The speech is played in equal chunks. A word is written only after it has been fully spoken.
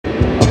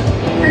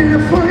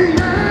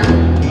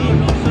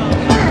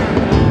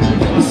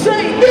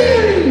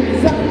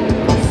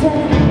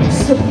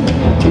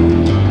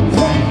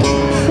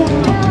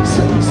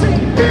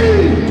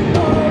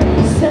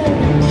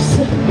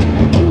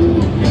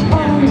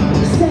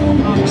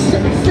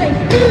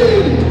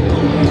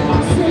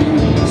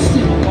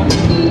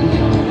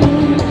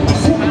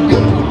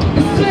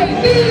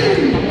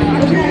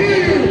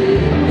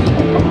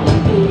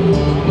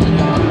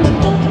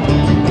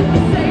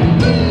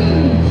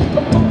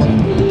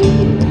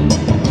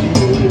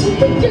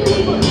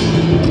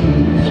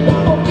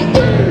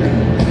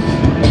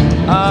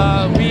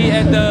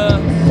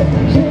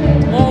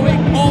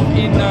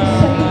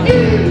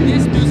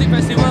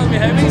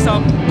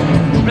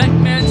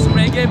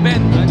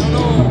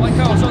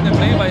kind of song they're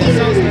playing, but it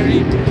sounds very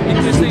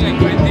interesting and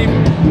creative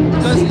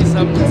because it's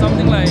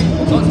something like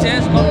not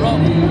jazz, not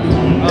rock,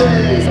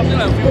 something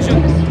like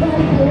fusion.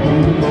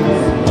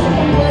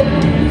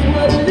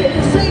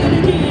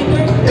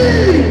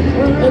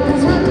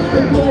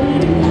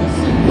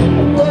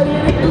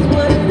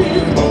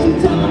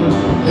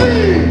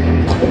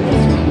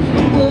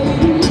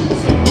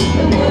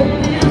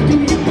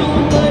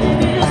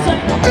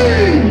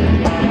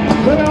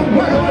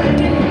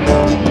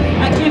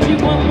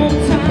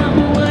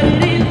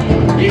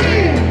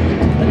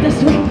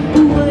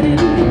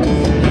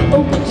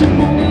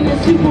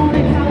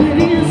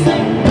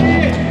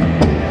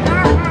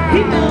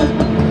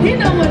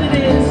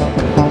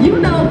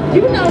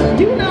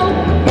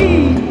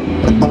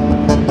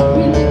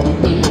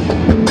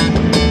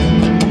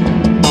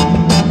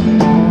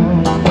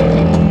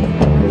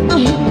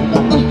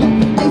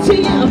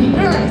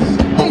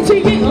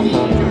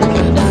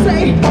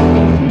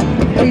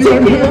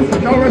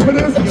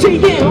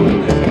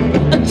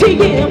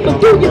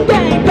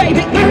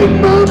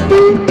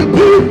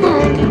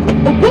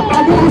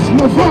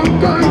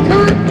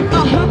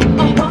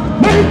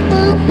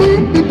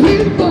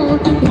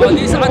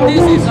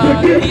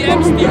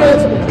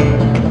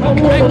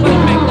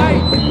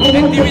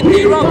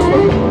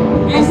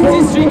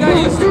 This three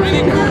guy is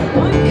really cool.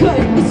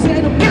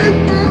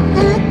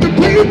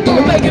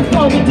 Make it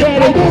funky,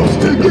 daddy.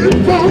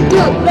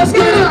 Let's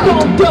get it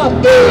pumped up.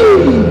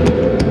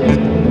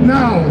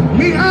 Now,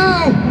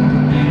 meow.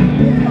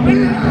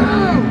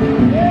 Meow.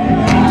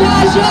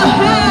 Does your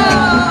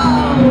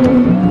house.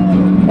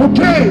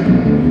 Okay.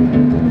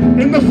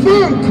 In the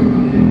funk,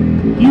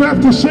 you have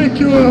to shake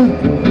your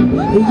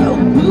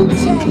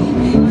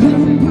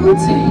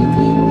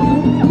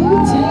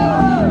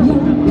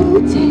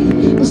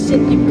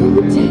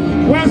booty.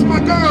 Where's my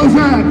girls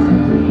at?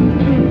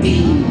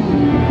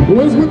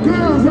 Where's my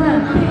girls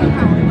at?